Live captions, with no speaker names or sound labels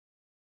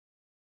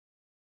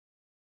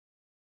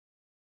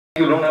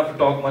You don't have to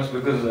talk much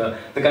because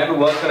the kind of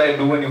work that I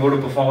do when you go to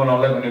perform and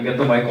all that, when you get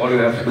the mic, all you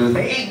have to do is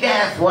say, hey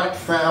guys,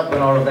 what's up,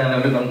 and all of that,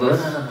 and everyone goes,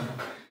 ah.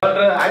 But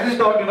I just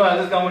thought, I'll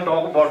just come and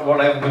talk about what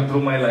I've been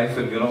through my life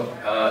and,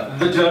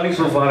 the journey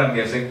so far, I'm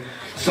guessing.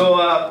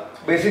 So,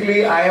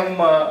 basically, I am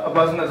a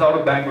person that's out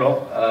of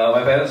Bangalore.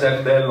 My parents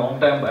settled there a long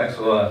time back,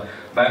 so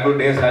Bangalore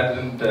days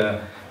hadn't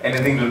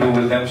anything to do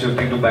with them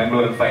shifting to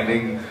Bangalore and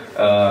finding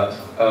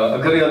a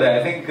career there.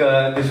 I think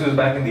this was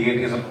back in the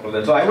 80s and all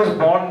that. So I was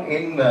born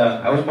in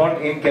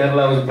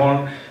Kerala. I was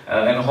born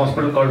in a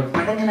hospital called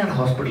Padanganar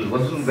Hospital. It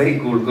wasn't very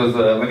cool because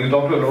when you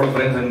talk to a lot of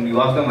friends and you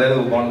ask them where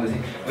they were born, they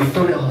say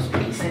Victoria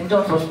Hospital, St.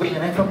 John's Hospital,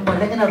 and I'm from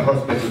Padanganar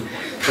Hospital.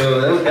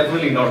 So that was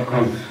definitely not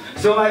cool.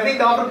 So I think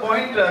after a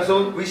point,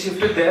 so we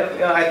shifted there.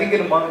 I think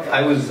in a month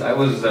I was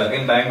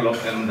in Bangalore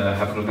and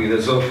happened to be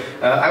there. So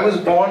I was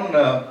born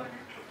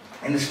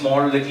in a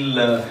small little,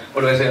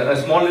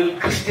 a small little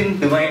Christian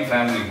divine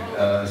family.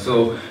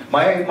 So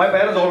my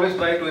parents always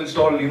tried to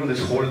install,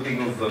 this whole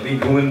thing of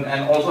being human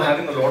and also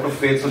having a lot of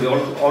faith. So they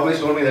always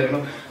told me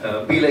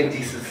that, be like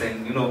Jesus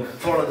and,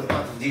 follow the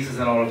path of Jesus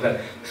and all of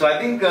that. So I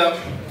think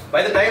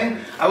by the time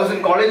I was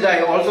in college,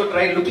 I also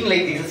tried looking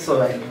like Jesus.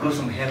 So I grew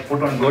some hair,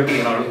 put on goatee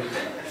and all.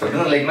 So,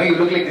 no, you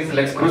look like this,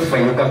 let's crucify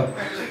you, come.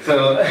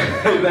 So,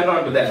 we went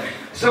on to that.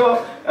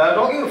 So,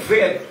 talking of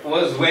faith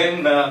was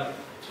when,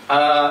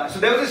 so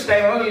there was this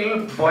time, I was a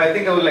little boy, I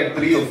think I was like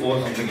 3 or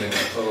 4, something like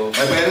that. So,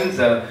 my parents,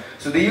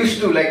 so they used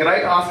to, like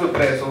right after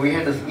prayer, so we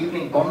had this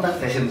evening Konda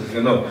sessions,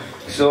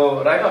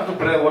 So, right after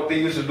prayer, what they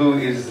used to do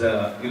is,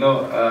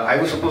 I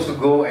was supposed to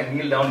go and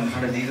kneel down in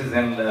front of Jesus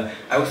and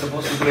I was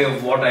supposed to pray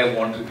of what I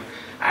wanted.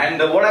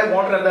 And what I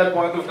wanted at that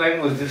point of time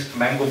was just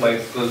mango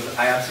bites because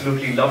I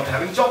absolutely loved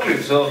having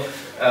chocolate. So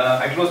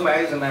I closed my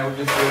eyes and I would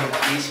just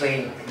say, this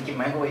way,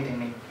 mango bite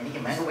in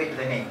it, mango bite in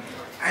it.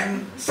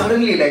 And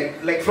suddenly,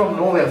 like from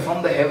nowhere,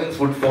 from the heavens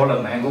would fall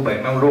a mango bite.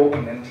 And I would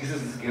open and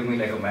Jesus just gave me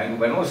like a mango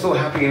bite. And I was so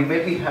happy and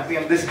made me happy.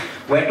 And this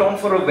went on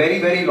for a very,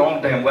 very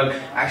long time. Well,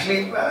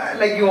 actually,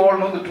 like you all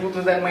know, the truth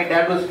is that my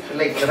dad was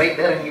like right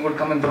there and he would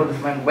come and throw this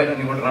mango bite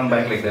and he would run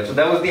back like that. So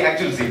that was the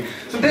actual scene.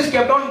 So this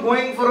kept on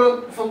going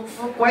for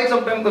quite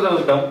some time because I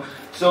was dumb.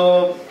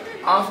 So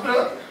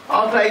after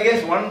I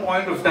guess one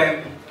point of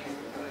time,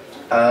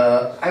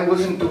 I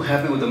wasn't too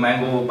happy with the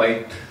mango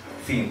bite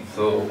scene.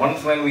 So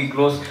once when I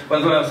was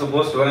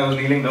supposed to, when I was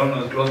kneeling down,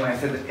 I was closed my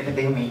eyes and said,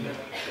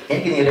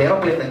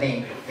 aeroplane the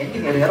name.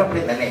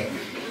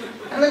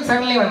 And then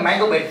suddenly my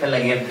mango bite fell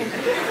again.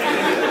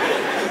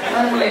 And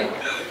I'm like,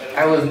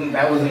 I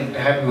wasn't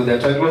happy with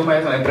that. So I closed my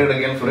eyes and I prayed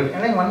again for it.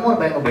 And then one more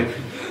mango bite.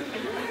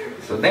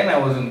 So then I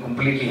wasn't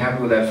completely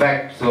happy with that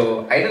fact.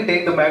 So I didn't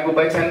take the mango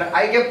bites and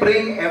I kept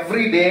praying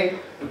every day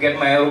to get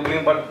my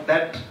aeroplane, but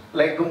that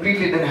like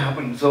completely didn't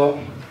happen. So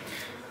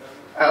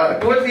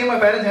towards the end, my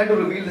parents had to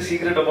reveal the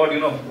secret about,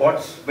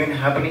 what's been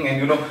happening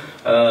and,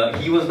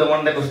 he was the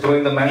one that was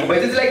throwing the mango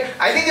bites. It's like,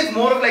 I think it's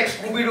more of like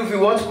Scooby-Doo. If you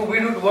watch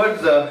Scooby-Doo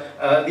towards the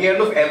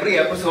end of every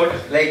episode,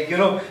 like,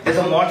 there's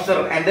a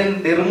monster and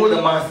then they remove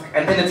the mask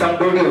and then it's some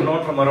dude you've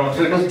known from around.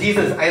 So it was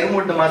Jesus. I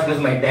removed the mask, it was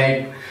my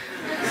dad.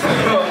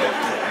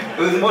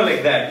 So it was more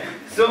like that.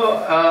 So,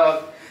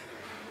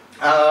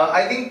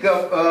 I think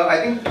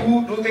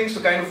two things to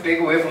kind of take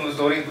away from the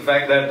story is the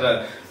fact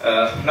that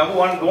number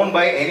one, don't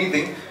buy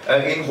anything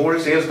in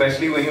wholesale,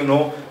 especially when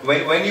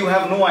when you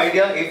have no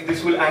idea if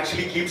this will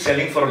actually keep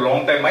selling for a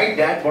long time. My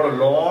dad bought a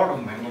lot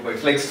of mango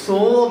bites, like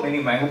so many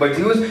mango bites.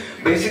 He was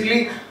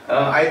basically,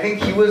 I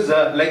think he was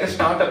like a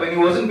startup and he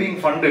wasn't being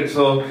funded,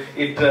 so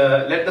it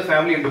led the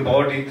family into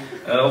poverty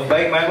of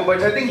buying mango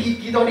bites. I think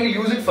he thought he'll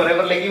use it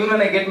forever. Like even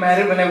when I get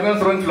married, when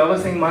everyone's throwing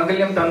flowers saying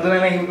Mangalyam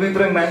Tandana, he will be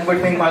throwing mango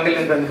bites saying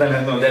Mangalyam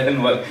Tandana. No, that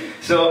didn't work.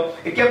 So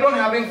it kept on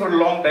happening for a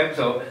long time.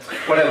 So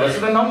whatever. So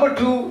the number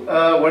two,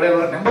 but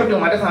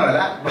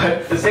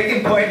the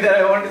second point that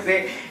I want to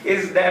say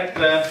is that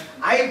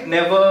I've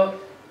never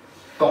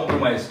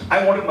compromised.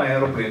 I wanted my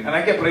aeroplane and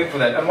I kept praying for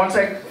that. And once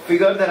I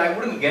figured that I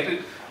wouldn't get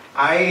it,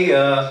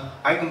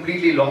 I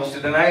completely lost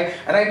it, and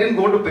I didn't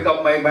go to pick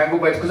up my mango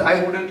bites because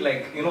I wouldn't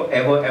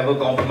ever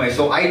compromise.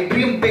 So I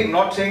dreamed big,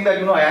 not saying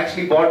that I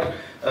actually bought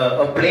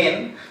a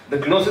plane. The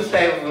closest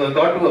I've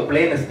got to a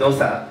plane is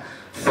dosa.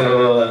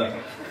 So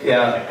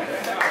yeah,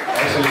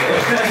 actually.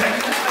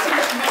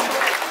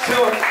 So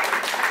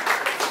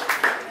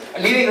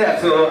leaving that,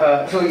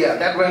 so yeah,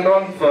 that went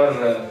on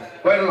for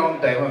quite a long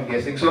time, I'm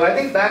guessing. So I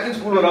think back in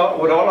school, we'd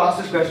all ask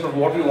this question of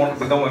what we want to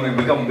become when we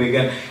become big,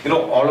 and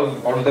all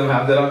of them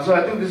have their answer. So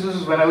I think this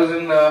is when I was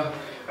in,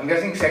 I'm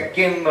guessing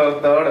second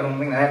or third or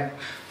something like that.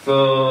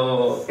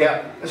 So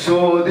yeah,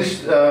 so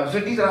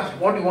teacher asked,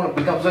 what do you want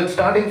to become? So it's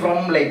starting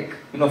from like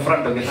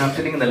front. Okay, so I'm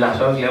sitting in the last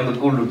house, I'm the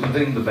cool dude, I'm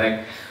sitting in the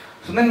back.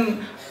 So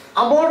then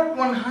about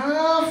one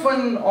half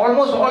and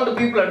almost all the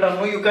people are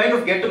done. You kind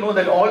of get to know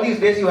that all these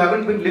days you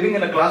haven't been living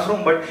in a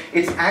classroom, but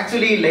it's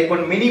actually like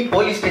one mini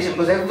police station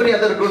because every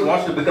other dude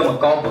wants to become a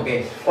cop,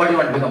 okay? Or do you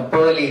want to become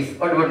police?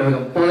 Or do you want to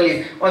become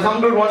police? Or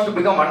some dude wants to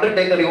become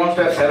undertaker, he wants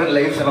to have 7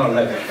 lives and all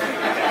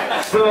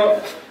that.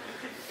 So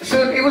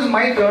it was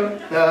my turn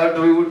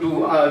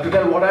to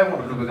tell what I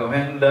wanted to become,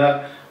 and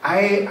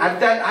I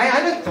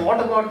hadn't thought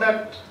about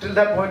that till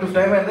that point of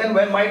time, and then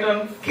when my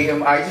turn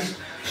came, I just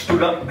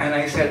stood up and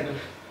I said,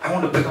 I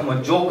want to become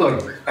a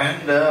Joker,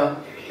 and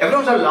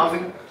everyone started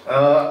laughing.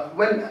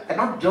 Well,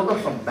 not Joker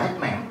from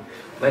Batman.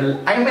 Well,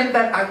 I meant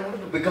that I wanted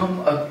to become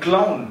a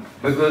clown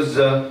because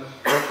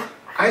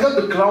I thought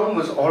the clown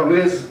was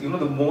always, the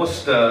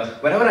most,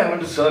 whenever I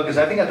went to circus,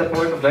 I think at that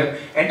point of time,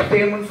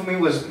 entertainment for me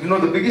was,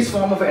 the biggest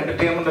form of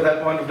entertainment at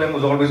that point of time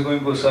was always going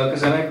to a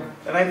circus,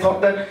 and I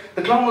thought that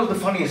the clown was the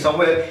funniest.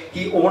 Somewhere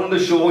he owned the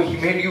show, he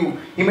made you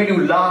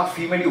laugh,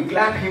 he made you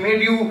clap, he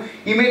made you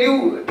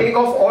take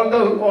off all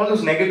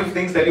those negative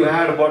things that you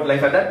had about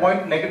life. At that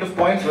point, negative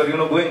points were,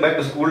 going back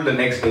to school the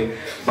next day.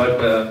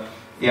 But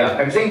yeah,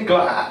 I'm saying,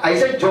 I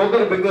said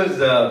Joker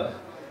because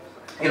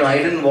I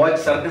didn't watch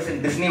circus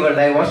in Disney World,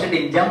 I watched it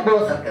in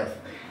Jumbo Circus.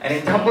 And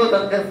in Jumbo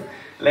Circus,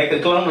 like the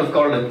clown was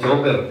called a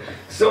Joker.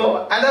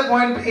 So at that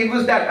point, it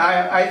was that.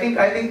 I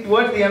think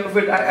towards the end of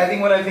it, I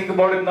think when I think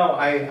about it now,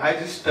 I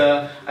just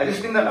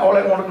think that all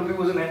I wanted to be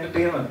was an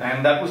entertainer.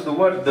 And that was the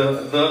word,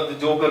 the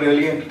Joker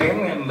really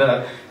entertained me, and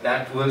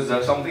that was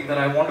something that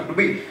I wanted to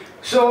be.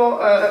 So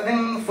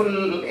then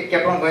it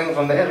kept on going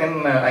from there,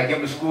 and I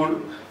came to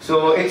school.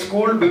 So in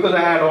school, because I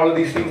had all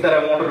these things that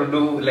I wanted to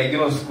do, like,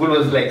 school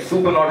was like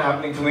super not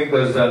happening for me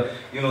because,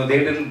 they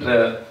didn't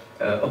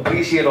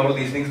appreciate all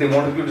these things. They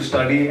wanted you to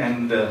study,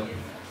 and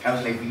I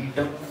was like, we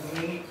don't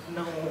need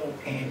no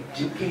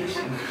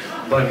education.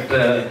 But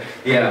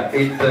yeah,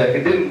 it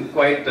didn't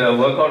quite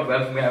work out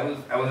well for me.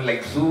 I was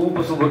like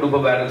super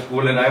duper bad at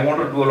school, and I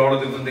wanted to do a lot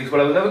of different things, but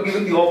I was never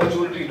given the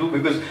opportunity to,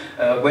 because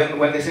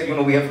when they said,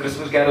 we have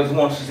Christmas carols, who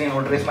wants to sing? I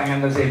would raise my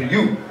hand and say,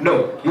 you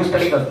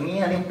study first. I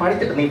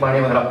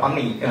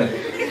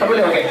was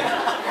like, okay.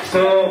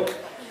 So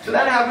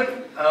that happened.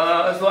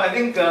 So I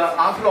think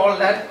after all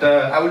that,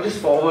 I would just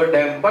forward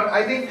them. But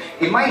I think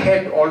in my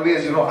head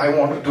always, I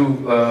wanted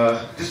to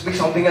just be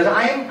something else.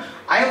 I'm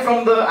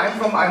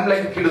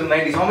like a kid of the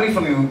 90s. How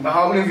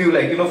many of you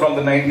like, from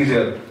the 90s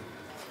here?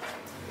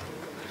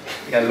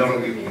 Yeah, a lot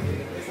of you.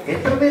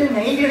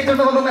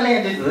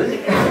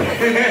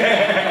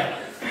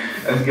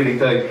 I was kidding,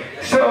 sorry.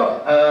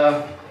 So,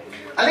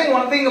 I think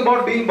one thing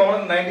about being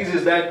born in the 90s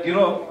is that,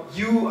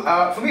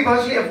 for me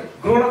personally,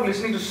 I've grown up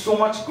listening to so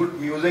much good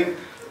music,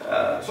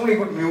 so many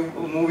good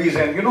movies,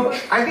 and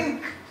I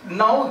think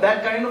now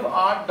that kind of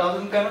art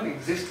doesn't kind of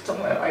exist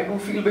somewhere, I do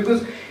feel,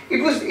 because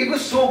it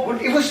was so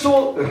good, it was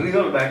so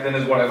real back then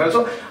is what I felt.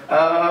 So,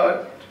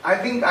 I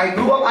think I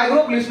grew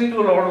up listening to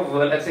a lot of,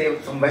 let's say,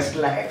 some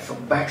Westlife,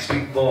 some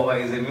Backstreet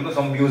Boys, and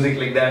some music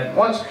like that.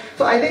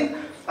 So I think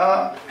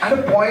at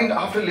a point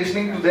after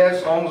listening to their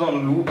songs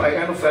on loop, I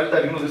kind of felt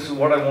that this is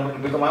what I wanted to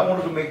become. I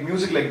wanted to make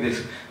music like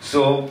this.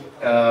 So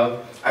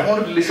I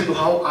wanted to listen to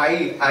how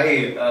I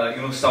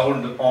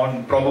sound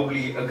on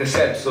probably a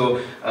cassette. So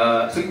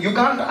you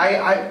can't.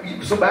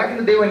 So back in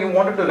the day when you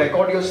wanted to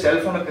record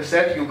yourself on a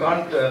cassette, you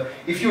can't.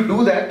 If you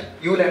do that,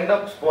 you will end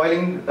up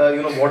spoiling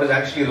what is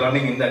actually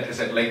running in that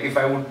cassette. Like if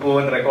I would go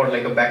and record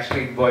like a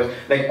Backstreet Boys,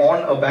 like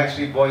on a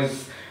Backstreet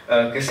Boys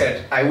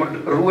cassette, I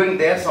would ruin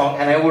their song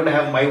and I would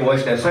have my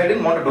voice there. So I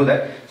didn't want to do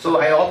that. So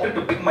I opted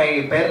to pick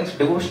my parents'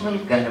 devotional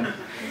Ganam,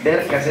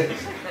 their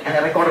cassettes, and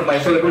I recorded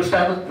myself. So it would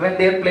start with, when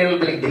they play, it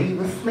would be like,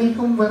 Deva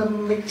Sneham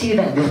Varam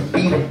Vichida, just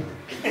beat it.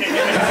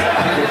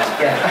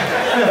 Yeah.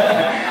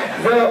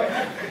 So,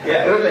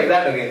 yeah, it was like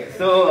that, okay.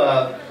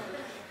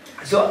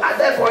 So at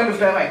that point of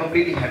time, I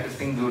completely had this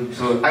thing, dude.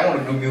 So I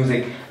want to do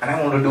music, and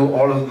I want to do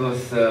all of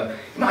those.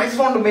 I just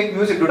want to make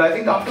music, dude. I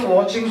think after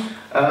watching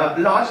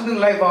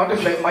larger-than-life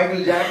artists like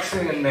Michael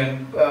Jackson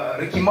and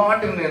Ricky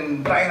Martin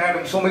and Bryan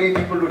Adams, so many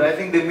people, dude. I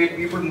think they made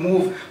people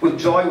move with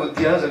joy, with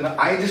tears, and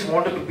I just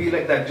wanted to be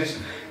like that.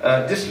 Just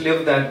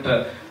live that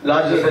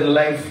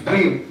larger-than-life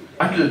dream.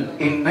 Until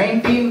in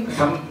 19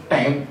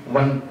 sometime,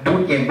 one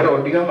dude came,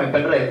 bro. Do you have my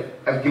pen drive?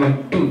 I've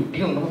given two. Do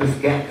you know this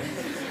guy?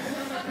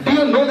 Do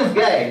you know this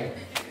guy?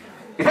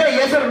 Is that a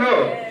yes or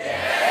no?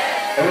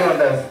 Yes. Everyone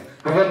does.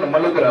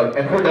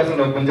 And who doesn't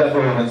know Kunjaku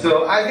Woman?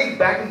 So I think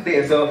back in the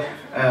day,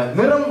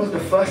 Miram was the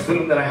first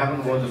film that I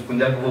happened to watch of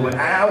Kunjaku Woman,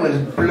 and I was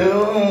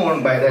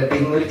blown by that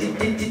thing.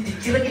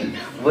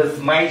 Was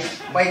my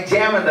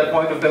jam at that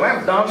point of time.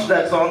 I've danced to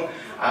that song.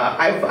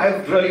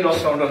 I've really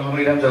lost count on how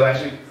many times I've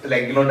actually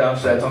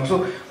danced to that song.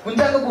 So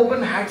Kunjaku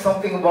Woman had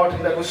something about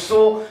him that was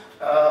so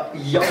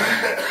young.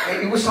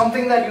 It was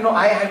something that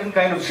I hadn't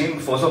kind of seen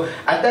before. So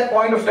at that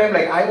point of time,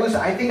 I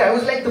think I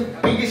was like the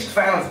biggest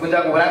fan of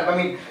Kunjaku. I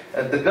mean,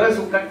 the girls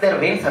who cut their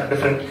veins are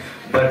different,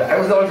 but I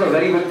was also a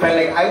very big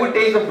fan. I would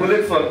take a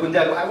bullet for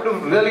Kunjaku. I would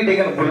have really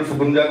taken a bullet for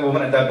Kunjaku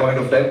Woman at that point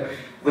of time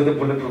with a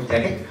bulletproof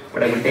jacket,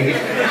 but I would take it.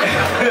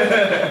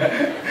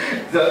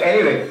 So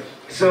anyway.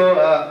 So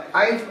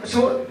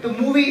the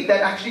movie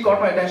that actually caught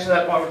my attention at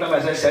that point of time,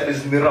 as I said,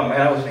 is Miram,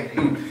 and I was like,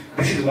 dude,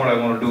 this is what I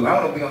want to do. I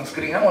want to be on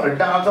screen, I want to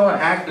dance, I want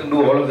to act and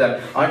do all of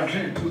that.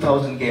 Until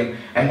 2000 came,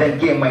 and then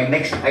came my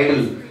next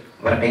idol.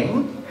 You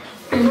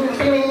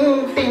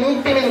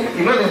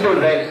know this dude,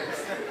 right?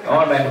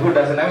 Oh man, who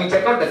doesn't? I mean,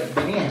 check out that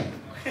Dunia.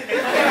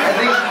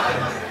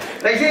 I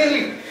think,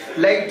 seriously,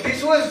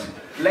 this was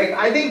like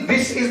I think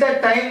this is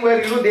that time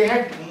where they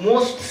had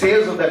most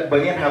sales of that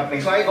banyan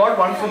happening. So I got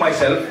one for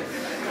myself,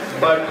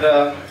 but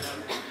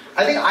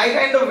I think I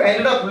kind of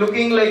ended up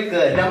looking like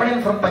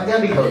Ramanan from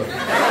Punjabi house.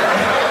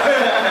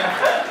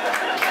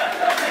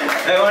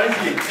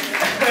 Honestly.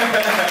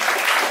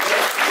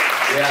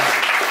 Yeah.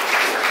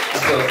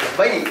 So,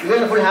 you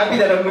are full happy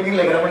that I'm looking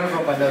like Ramanan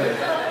from Punjabi.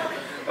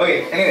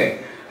 Okay,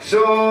 anyway.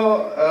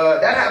 So,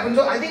 that happened.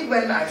 So, I think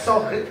when I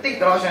saw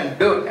Hrithik Roshan,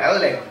 dude, I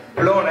was like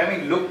blown. I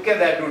mean, look at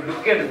that dude.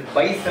 Look at his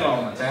bicep and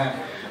all that.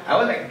 I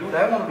was like, dude,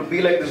 I wanted to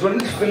be like this. When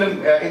this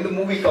film, in the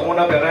movie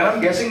Kamona Pyar, and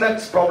I'm guessing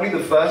that's probably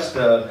the first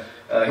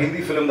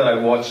Hindi film that I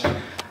watched.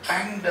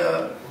 And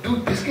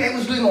dude, this guy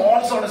was doing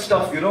all sort of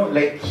stuff,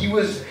 like he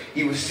was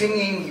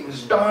singing, he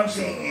was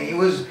dancing, he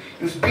was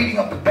beating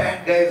up the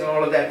bad guys and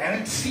all of that,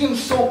 and it seemed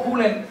so cool.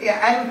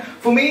 And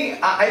for me,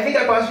 I think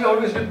I personally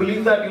always did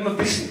believe that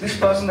this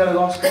person that is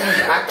on screen is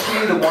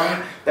actually the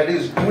one that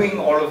is doing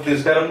all of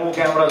this. There are no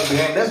cameras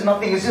behind. There's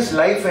nothing. It's just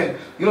life, and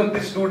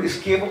this dude is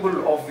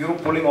capable of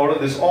pulling all of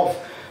this off.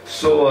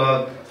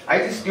 So I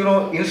just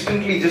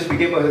instantly just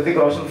became a Hrithik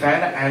Roshan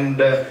fan,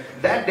 and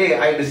that day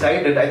I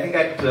decided, I think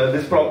at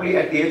this probably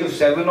at the age of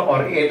 7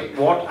 or 8,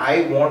 what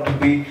I want to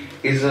be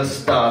is a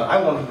star. I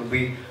wanted to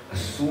be a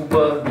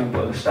super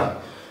duper star.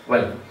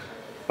 Well,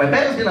 my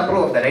parents didn't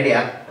approve of that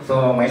idea,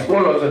 so my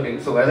school also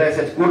didn't. So as I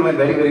said, school went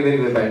very, very, very,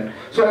 very bad.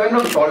 So I went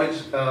on to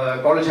college.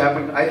 College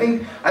happened. I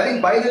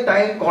think by the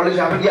time college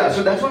happened, yeah.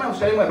 So that's when I was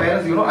telling my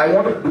parents, I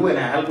wanted to do an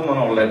album and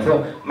all that.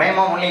 So my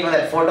mom only knew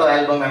that photo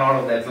album and all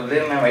of that. So they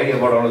didn't have idea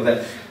about all of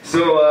that.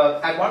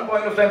 So at one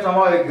point of time,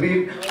 somehow I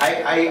agreed.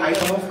 I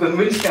somehow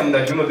convinced them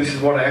that this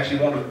is what I actually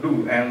wanted to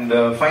do. And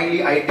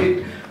finally, I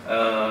did.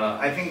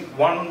 I think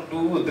 1,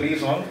 2, 3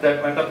 songs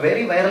that went up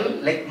very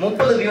viral, like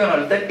 30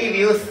 views, 30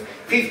 views,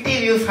 50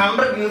 views,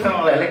 100 views and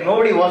all that. Like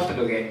nobody watched it,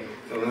 okay?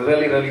 So it was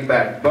really, really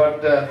bad.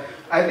 But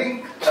I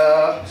think,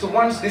 so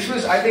once this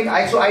was, I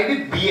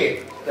did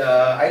BA.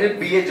 I did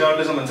BA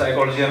journalism and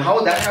psychology, and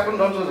how that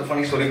happened also is a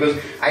funny story, because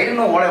I didn't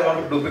know what I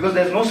wanted to do, because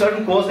there's no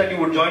certain course that you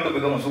would join to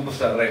become a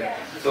superstar, right?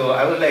 So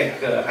I was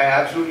like, I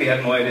absolutely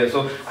had no idea.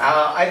 So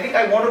I think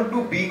I wanted to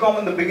do BCom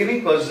in the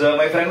beginning, because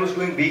my friend was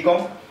doing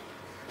BCom.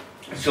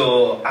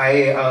 So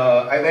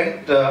I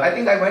went, I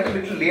think I went a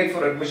little late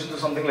for admissions or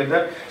something like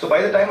that. So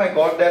by the time I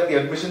got there, the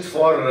admissions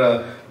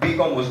for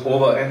BCom was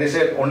over, and they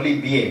said only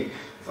BA.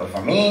 So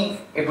for me,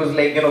 it was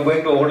like,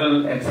 going to a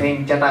hotel and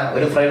saying, Chata,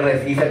 where is fried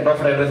rice? He said, no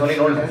fried rice, only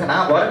noodles. I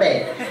said,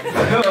 birthday.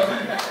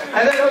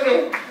 I said,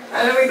 okay,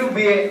 and then we do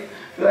BA.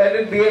 So I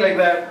did BA like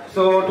that.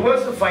 So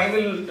towards the final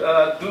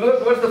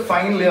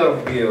year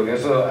of BA, okay,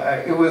 so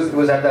it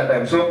was at that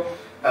time. So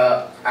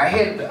I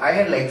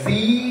had like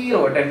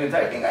 0 attendance.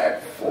 I think I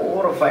had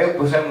 4 or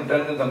 5%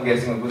 attendance, I'm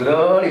guessing. It was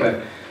really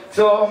bad.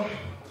 So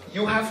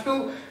you have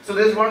to, so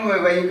there's one way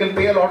where you can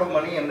pay a lot of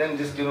money and then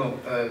just,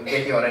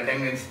 get your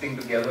attendance thing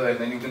together, and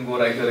then you can go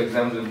write your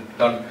exams and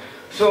done.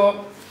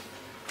 So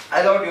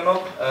I thought,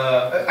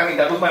 I mean,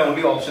 that was my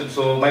only option.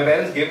 So my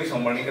parents gave me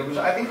some money.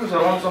 I think it was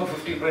around some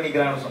 50, 20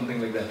 grand or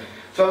something like that.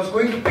 So I was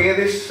going to pay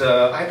this,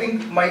 I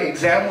think my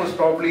exam was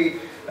probably,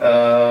 in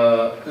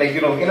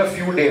a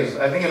few days,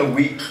 I think in a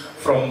week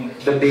from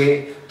the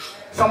day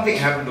something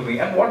happened to me.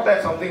 And what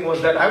that something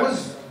was that I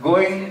was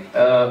going,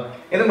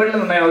 in the middle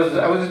of the night,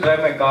 I was just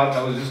driving my car and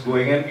I was just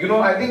going. And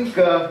I think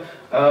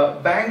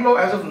Bangalore,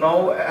 as of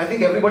now, I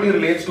think everybody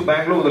relates to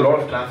Bangalore with a lot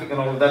of traffic and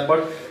all of that.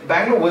 But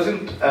Bangalore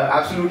wasn't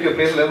absolutely a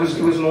place. It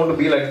was known to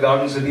be like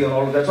Garden City and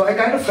all of that. So I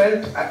kind of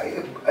felt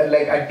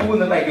like at 2 in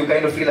the night, you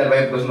kind of feel that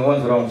way because no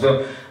one's around.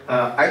 So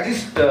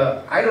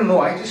I don't know,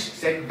 I just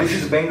said this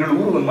is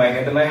Bengaluru in my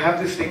head, and I have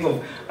this thing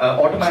of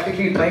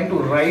automatically trying to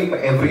rhyme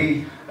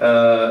every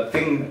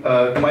thing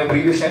to my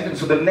previous sentence.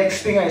 So the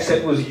next thing I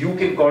said was, you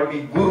can call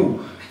me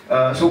Guru.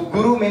 So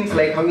Guru means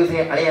like how you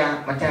say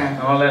Alaya, Machan,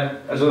 and all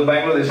that. So in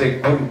Bangalore they say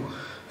Guru.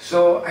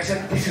 So I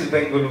said, this is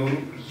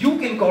Bengaluru. You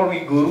can call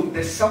me Guru.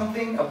 There's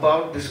something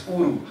about this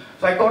Uru.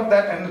 So I got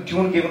that, and the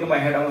tune came into my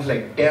head. I was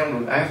like, damn,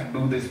 dude, I have to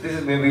do this. This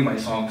is maybe my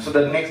song. So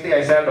the next day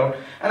I sat down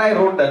and I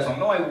wrote that song.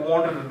 No, I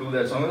wanted to do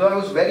that song. I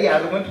was very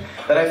adamant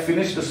that I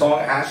finish the song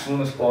as soon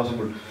as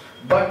possible.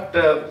 But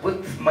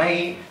with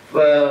my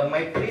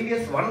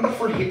previous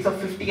wonderful hits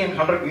of 50 and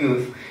 100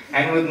 views,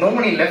 and with no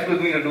money left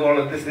with me to do all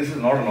of this, this is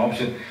not an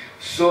option.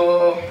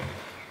 So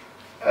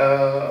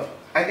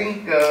I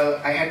think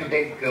I had to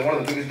take one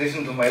of the biggest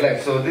decisions of my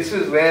life. So this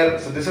is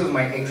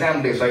my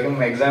exam day. So I came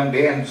my exam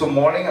day, and so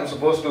morning I'm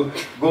supposed to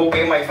go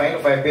pay my fine.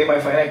 If I pay my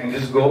fine, I can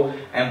just go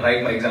and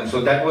write my exam.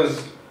 So that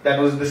was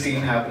the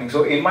scene happening.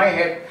 So in my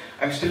head,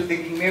 I'm still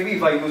thinking, maybe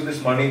if I use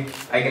this money,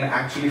 I can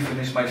actually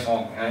finish my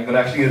song and I could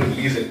actually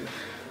release it.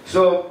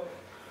 So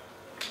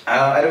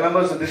I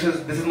remember, so this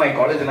is my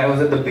college, and I was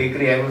at the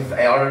bakery.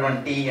 I ordered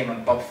one tea and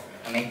one puff,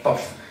 an egg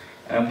puff,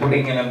 and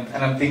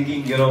I'm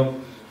thinking,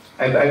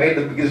 I made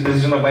the biggest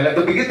decision of my life.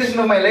 The biggest decision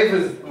of my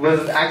life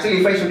was actually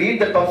if I should eat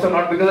the puffs or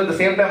not, because at the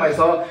same time I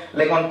saw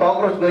like one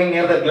cockroach going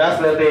near the glass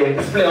where they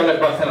display all the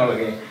puffs and all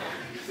again.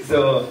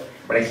 So,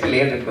 but I still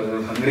ate it because I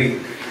was hungry.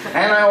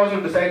 And I also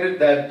decided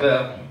that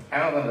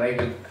and I'm going to write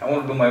it. I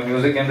want to do my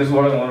music, and this is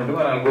what I want to do,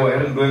 and I'll go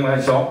ahead and doing my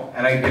song,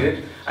 and I did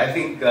it. I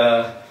think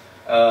at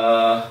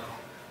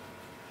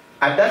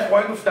that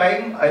point of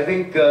time, I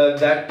think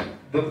that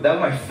was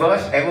my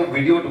first ever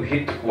video to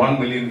hit 1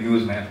 million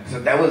views, man. So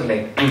that was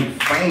like, dude,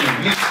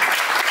 finally.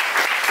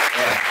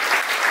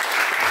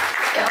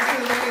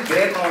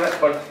 Great and all that,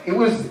 but it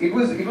was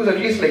at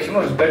least like, you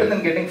know, it's better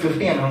than getting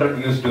 50 and 100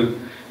 views to it.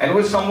 And it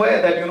was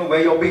somewhere that, you know,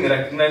 where you're being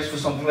recognized for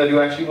something that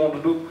you actually want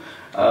to do.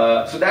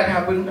 So that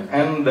happened,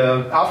 and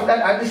after that,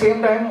 at the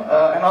same time,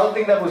 another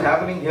thing that was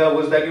happening here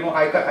was that, you know,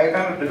 I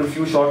kind of did a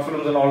few short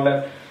films and all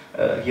that,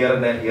 here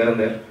and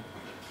there.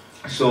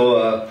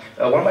 So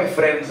one of my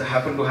friends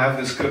happened to have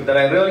this script that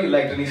I really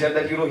liked, and he said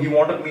that, you know, he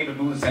wanted me to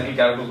do the central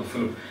character of the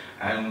film,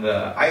 and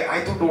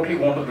I totally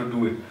wanted to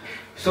do it.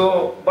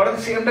 So, but at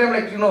the same time,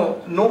 like, you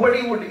know,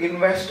 nobody would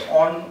invest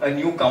on a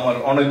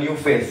newcomer, on a new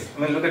face. I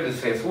mean, look at this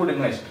face, who would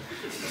invest?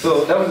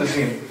 So that was the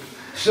scene.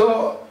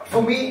 So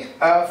for me,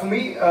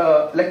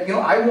 like, you know,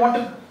 I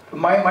wanted,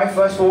 my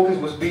first focus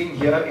was being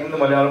here in the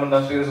Malayalam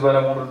industry. This is where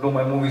I wanted to do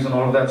my movies and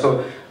all of that.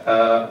 So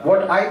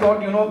what I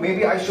thought, you know,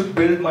 maybe I should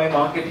build my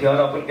market here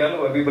up in Kerala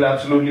where people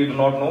absolutely do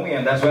not know me,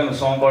 and that's when a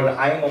song called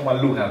I'm a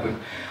Mallu happened.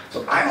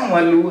 So I'm a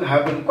Mallu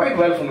happened quite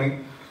well for me,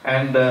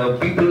 and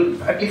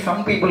people, at least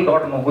some people, got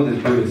to know who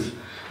this dude is.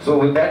 So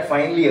with that,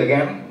 finally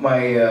again,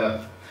 my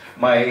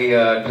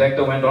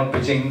director went on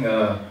pitching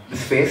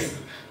this face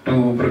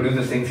to produce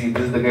this thing. See,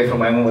 this is the guy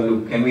from I'm a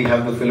Mallu, can we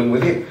have the film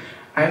with him?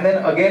 And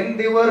then again,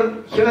 they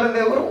were here and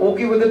they were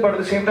okay with it, but at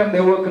the same time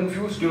they were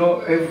confused, you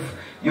know, if,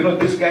 you know,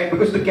 this guy,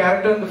 because the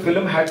character in the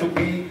film had to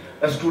be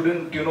a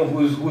student, you know,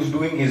 who's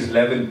doing his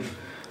 11th.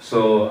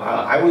 So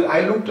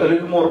I looked a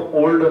little more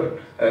older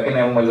in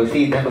I'm a Mallu.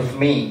 See, that was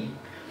me.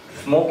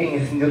 Smoking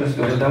is dangerous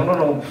to health. I don't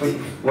know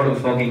what I'm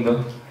smoking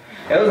though.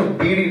 I was a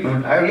beady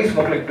dude. I only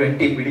smoked like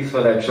 20 beadies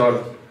for that shot.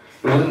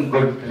 It wasn't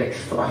good. Like,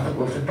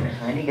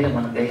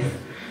 guys.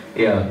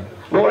 Yeah.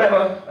 But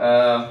whatever.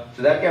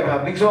 So that kept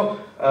happening.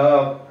 So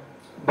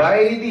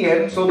by the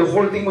end, so the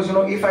whole thing was, you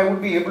know, if I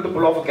would be able to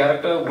pull off a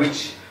character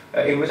which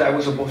in which I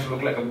was supposed to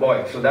look like a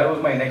boy. So that was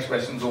my next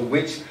question. So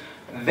which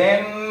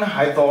then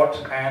I thought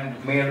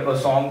and made a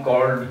song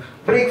called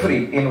Break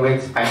Free, in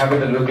which I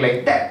happened to look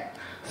like that.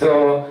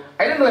 So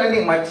I didn't do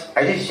anything much,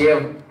 I just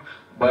shaved.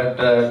 But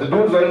the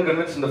dudes weren't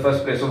convinced in the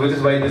first place, so which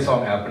is why this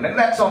song happened. And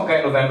that song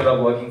kind of ended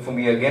up working for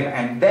me again,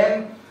 and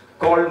then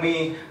called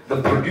me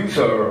the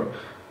producer,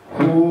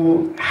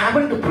 who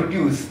happened to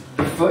produce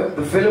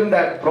the film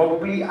that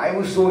probably I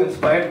was so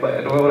inspired by.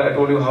 I remember I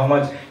told you how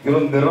much, you know,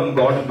 Niram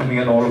got into me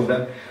and all of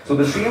that. So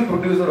the same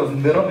producer of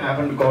Niram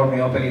happened to call me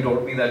up and he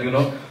told me that, you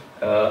know,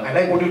 I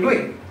like what you're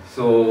doing.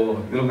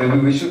 So, you know, maybe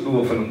we should do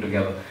a film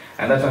together.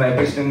 And that's when I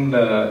pitched in,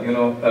 you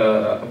know,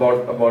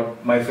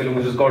 about my film,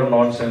 which is called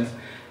Nonsense.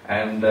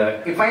 And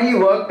it finally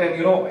worked, and,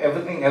 you know,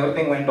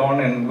 everything went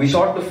on, and we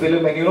shot the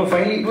film, and, you know,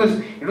 finally it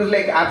was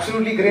like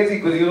absolutely crazy,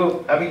 because, you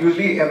know, I mean,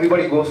 usually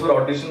everybody goes for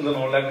auditions and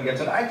all that and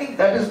gets in. I think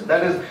that is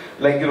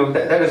like, you know,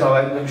 that is how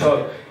I'm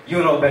sure you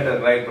know better,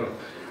 right, bro?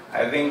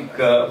 I think,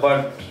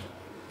 but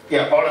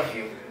yeah, all of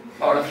you.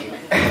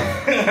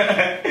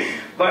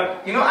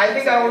 But, you know, I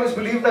think I always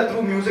believed that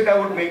through music I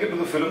would make it to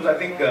the films. I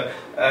think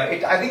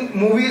I think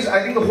movies,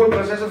 I think the whole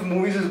process of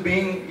movies is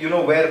being, you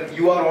know, where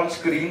you are on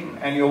screen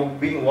and you're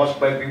being watched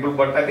by people.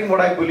 But I think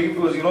what I believed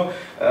was, you know,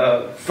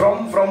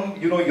 from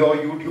you know, your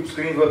YouTube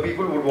screens where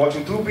people would watch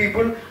you, through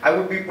people, I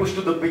would be pushed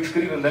to the big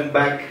screen and then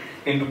back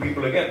into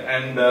people again.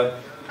 And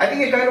I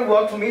think it kind of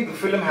worked for me. The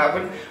film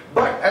happened,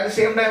 but at the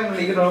same time,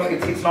 you know,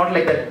 it's not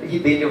like that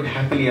they lived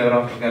happily ever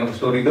after kind of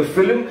story. The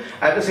film,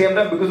 at the same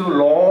time, because of a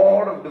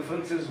lot of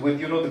differences with,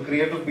 you know, the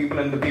creative people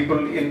and the people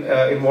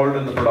involved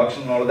in the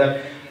production and all of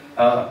that,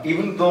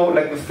 even though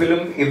like the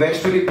film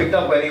eventually picked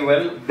up very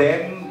well,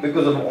 then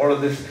because of all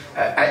of this,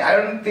 I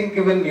don't think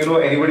even, you know,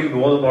 anybody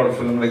knows about a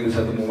film like this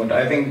at the moment.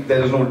 I think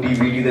there is no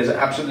DVD. There's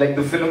absolutely, like,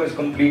 the film is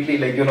completely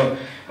like, you know,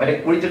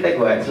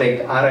 it's like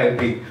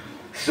RIP.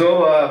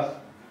 So.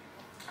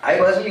 I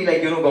personally,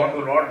 like, you know, gone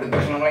through a lot of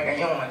depression. I'm like,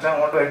 hey,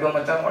 machan, what do I do,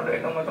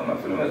 machan, my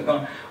film is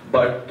gone.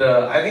 But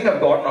I think I've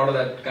gotten out of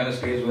that kind of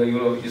stage where, you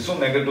know, you're so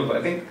negative.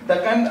 I think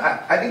that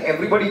I think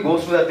everybody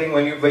goes through that thing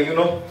where you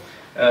know,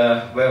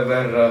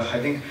 where I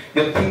think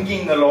you're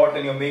thinking a lot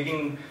and you're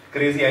making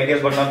crazy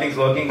ideas, but nothing's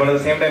working. But at the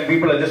same time,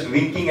 people are just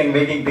winking and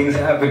making things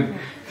happen.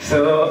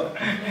 So,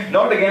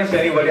 not against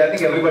anybody. I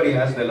think everybody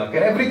has their luck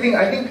and everything.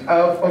 I think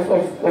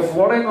of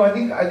what I know. I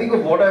think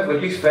of what I've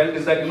at least felt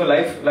is that, you know,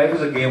 life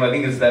is a game. I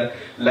think it's that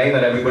line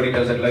that everybody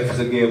tells, that life is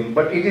a game.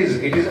 But it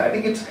is. I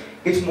think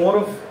it's more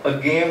of a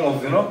game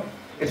of, you know,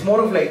 it's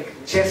more of like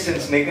chess and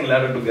snake and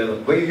ladder together,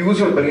 where you use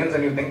your brains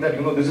and you think that,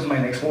 you know, this is my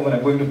next move and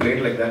I'm going to play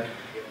it like that.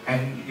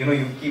 And, you know,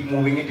 you keep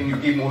moving it and you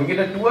keep moving it,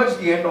 and towards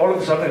the end, all of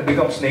a sudden it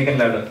becomes snake and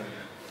ladder.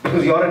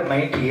 Because you're at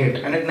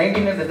 98, and at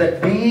 99 there's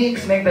that big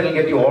snake that will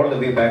get you all the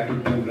way back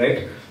to 2,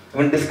 right?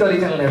 When Discovery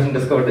Channel hasn't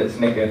discovered that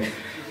snake yet.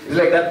 It's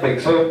like that big.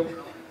 So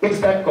it's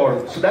that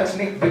chord. So that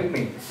snake bit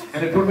me,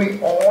 and it put me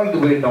all the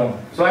way down.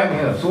 So I'm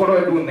here. So what do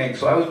I do next?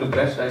 So I was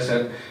depressed. I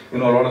said, a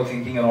lot of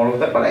thinking and all of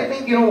that. But I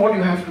think, what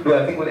you have to do,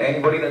 I think with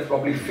anybody that's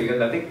probably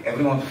failed, I think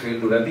everyone's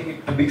failed, dude. I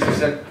think to be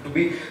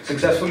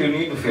successful, you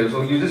need to fail.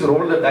 So you just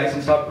roll the dice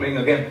and start playing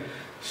again.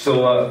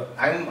 So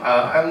I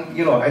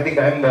think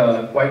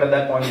I'm quite at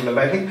that point in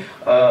life.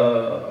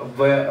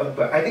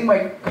 I think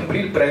my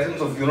complete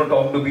presence of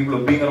talking to people,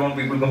 of being around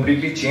people,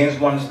 completely changed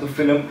once the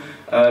film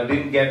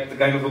didn't get the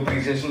kind of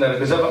appreciation that it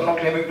deserved. I'm not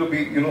claiming to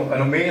be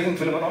an amazing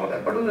film and all of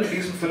that, but it was a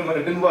decent film and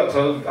it didn't work.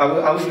 So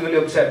I was really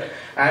upset,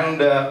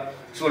 and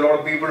so a lot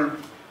of people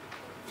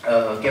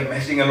kept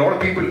messaging. A lot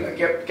of people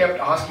kept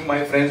asking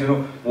my friends,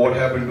 what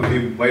happened to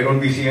him? Why don't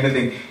we see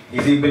anything?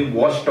 Is he been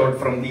washed out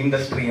from the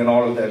industry and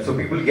all of that? So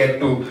people get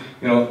to,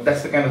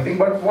 that's the kind of thing.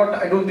 But what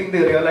I don't think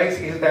they realize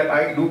is that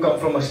I do come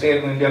from a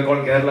state in India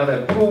called Kerala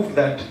that proved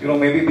that,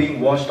 maybe being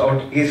washed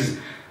out is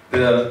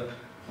the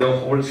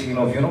whole scene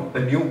of, a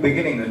new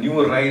beginning, a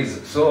new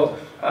rise. So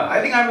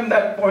I think I'm in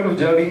that point of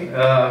journey.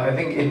 I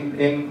think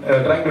in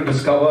trying to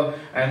discover,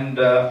 and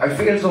I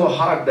failed so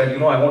hard that I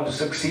want to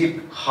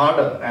succeed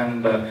harder,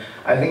 and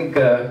I think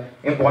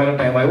in point of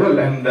time I will.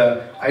 And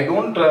I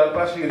don't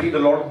personally read a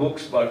lot of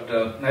books, but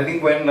I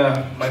think when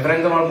my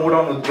friends and all moved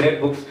on with great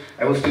books,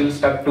 I was still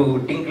stuck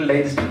to Tinkle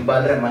Dice and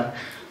Badrama.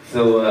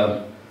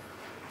 So.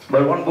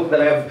 But one book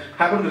that I have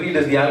happened to read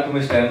is The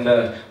Alchemist, and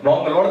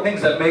among a lot of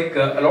things that make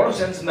a lot of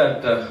sense in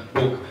that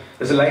book,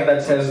 there's a line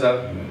that says,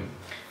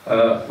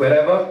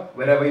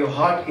 wherever your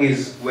heart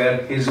is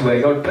where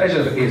your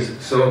treasure is.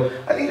 So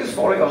I think just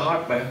follow your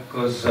heart, man,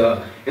 because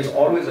it's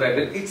always right.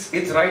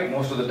 It's right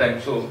most of the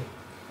time. So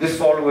just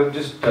follow it.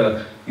 Just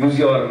use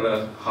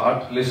your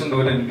heart, listen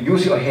to it, and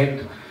use your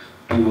head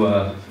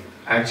to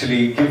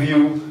actually give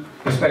you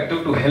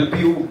perspective to help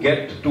you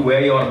get to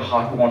where your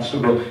heart wants to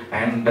go.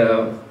 And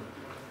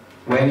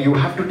when you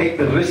have to take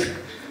the risk,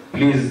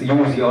 please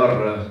use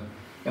your,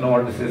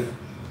 what this is?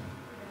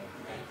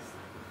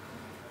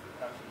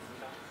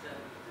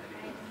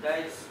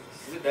 Dice.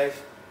 Is it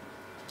dice?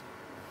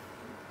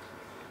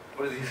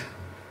 What is this?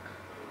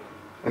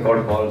 I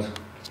got balls,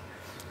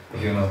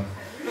 if you know.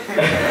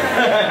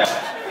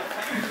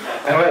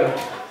 And well,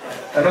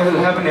 I know this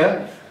will happen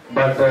here,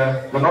 but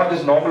they're not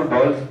just normal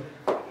balls.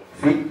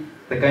 See,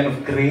 the kind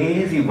of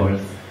crazy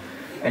balls.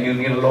 And you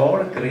need a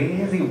lot of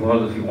crazy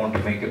balls if you want to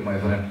make it, my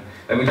friend.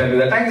 Let me tell you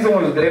that. Thank you so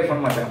much. It was great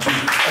fun, my friend.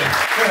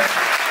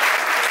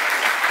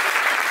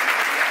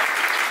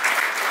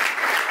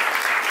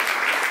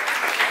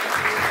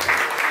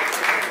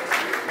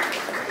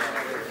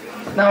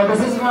 Now,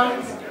 this is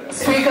one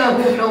speaker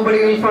whom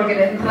nobody will forget,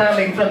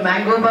 enthralling, from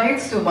Mango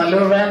Bites to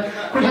Malur Rap.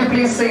 Could you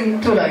please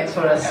sing 2 lines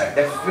for us? Yeah,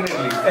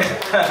 definitely.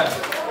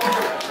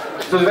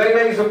 So it's very,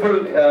 very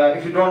simple.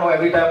 If you don't know,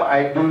 every time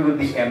I do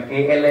the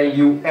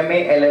M-A-L-L-U,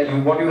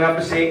 M-A-L-L-U, what you have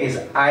to say is,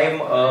 I'm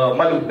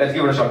Malu. Let's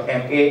give it a shot.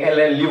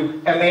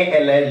 M-A-L-L-U,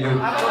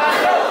 M-A-L-L-U,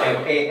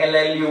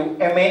 M-A-L-L-U,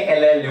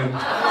 M-A-L-L-U,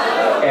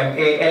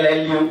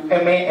 M-A-L-L-U,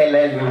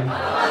 M-A-L-L-U,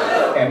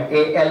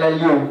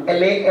 M-A-L-L-U,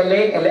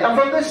 L-A-L-A-L-A. I'm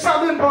from the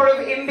southern part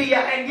of India,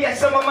 and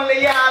yes, I'm a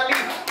Malayali.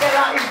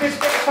 Kerala is this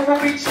place who will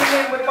be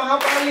chilling with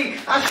Mahabali.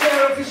 I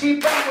share a fishy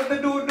bag with the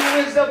dude who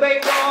is a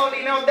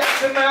Bengali. Now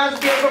that's a nice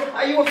girl.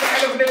 Are you a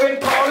fan of living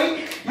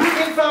Polly? You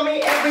can find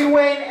me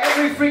everywhere in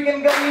every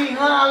freaking gully.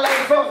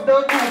 Life of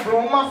the good,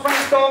 bro. My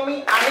friends call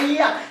me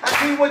Aya. I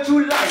see what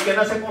you like, and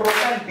I say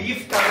Porokan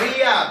beef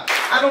curry.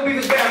 I know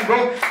beef is bad,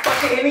 bro.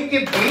 But any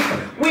kid beef,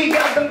 we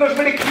got them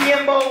cosmetic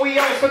Kiembo. We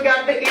also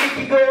got the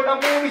Iki Gold. Our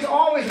movies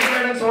always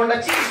win and sold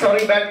a cheese.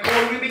 Sorry, bad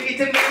cold. We be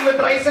eating meal with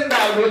rice and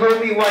dal. We will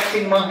be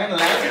watching Mohanlal.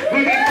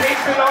 We be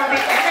tasting on the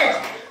NH.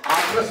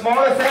 After a small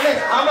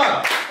SMS,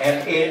 Amma.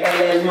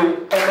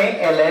 M-A-L-L-U,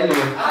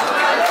 M-A-L-L-U,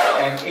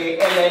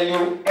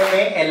 M-A-L-L-U,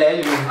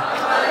 M-A-L-L-U,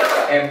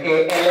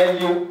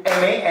 M-A-L-L-U,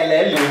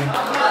 M-A-L-L-U,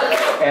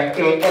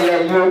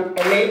 M-A-L-L-U,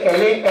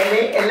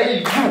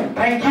 L-A-L-A-L-A-L-L-U.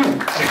 Thank you.